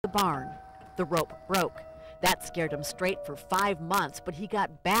barn. The rope broke. That scared him straight for 5 months, but he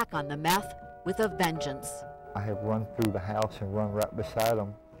got back on the meth with a vengeance. I have run through the house and run right beside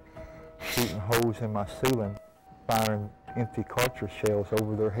them, shooting holes in my ceiling, firing empty cartridge shells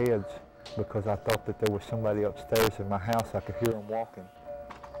over their heads because I thought that there was somebody upstairs in my house. I could hear them walking.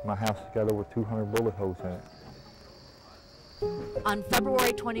 My house has got over 200 bullet holes in it. On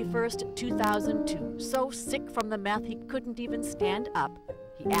February 21st, 2002, so sick from the meth he couldn't even stand up,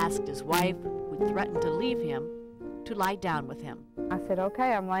 he asked his wife, who threatened to leave him, to lie down with him. I said,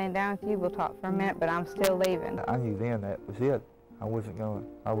 okay, I'm laying down with you, we'll talk for a minute, but I'm still leaving. I knew then that was it. I wasn't going,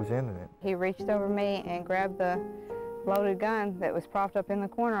 I was ending it. He reached over me and grabbed the loaded gun that was propped up in the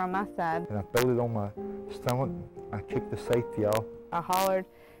corner on my side. And I throwed it on my stomach. I kicked the safety off. I hollered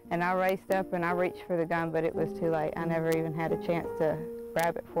and I raced up and I reached for the gun, but it was too late. I never even had a chance to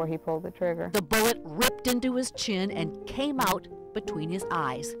grab it before he pulled the trigger. The bullet ripped into his chin and came out between his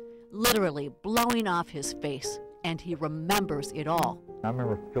eyes, literally blowing off his face, and he remembers it all. I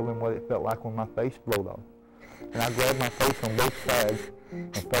remember feeling what it felt like when my face blowed off. And I grabbed my face on both sides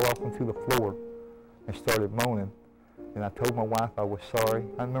and fell off into the floor and started moaning. And I told my wife I was sorry.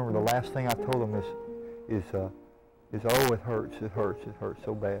 I remember the last thing I told him is oh, it hurts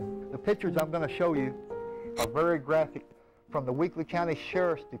so bad. The pictures I'm going to show you are very graphic from the Weakley County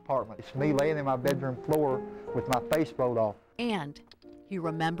Sheriff's Department. It's me laying in my bedroom floor with my face blowed off. And he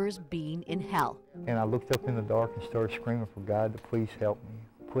remembers being in hell. And I looked up in the dark and started screaming for God to please help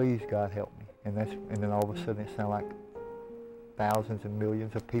me. Please, God, help me. And then all of a sudden it sounded like thousands and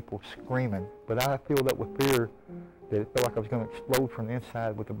millions of people screaming. But I filled up with fear that it felt like I was going to explode from the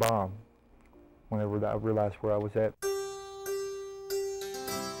inside with a bomb whenever I realized where I was at.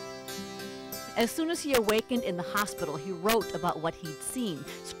 As soon as he awakened in the hospital, he wrote about what he'd seen,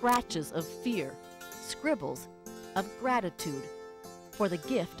 scratches of fear, scribbles of gratitude for the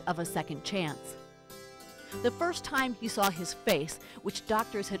gift of a second chance. The first time he saw his face, which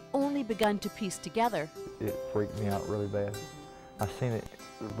doctors had only begun to piece together, it freaked me out really bad. I seen it,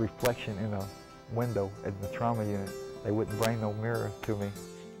 reflection in a window at the trauma unit. They wouldn't bring no mirror to me.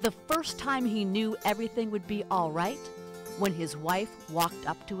 The first time he knew everything would be all right, when his wife walked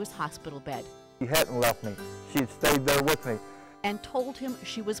up to his hospital bed. She hadn't left me. She had stayed there with me. And told him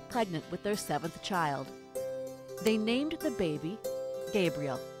she was pregnant with their 7th child. They named the baby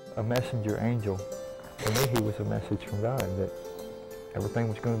Gabriel. A messenger angel. For me, he was a message from God that everything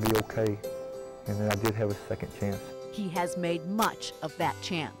was going to be okay, and that I did have a second chance. He has made much of that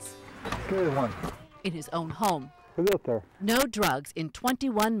chance. Good one. In his own home. Who's up there? No drugs in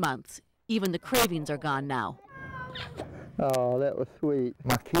 21 months. Even the cravings are gone now. Oh, that was sweet.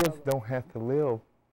 My kids don't have to live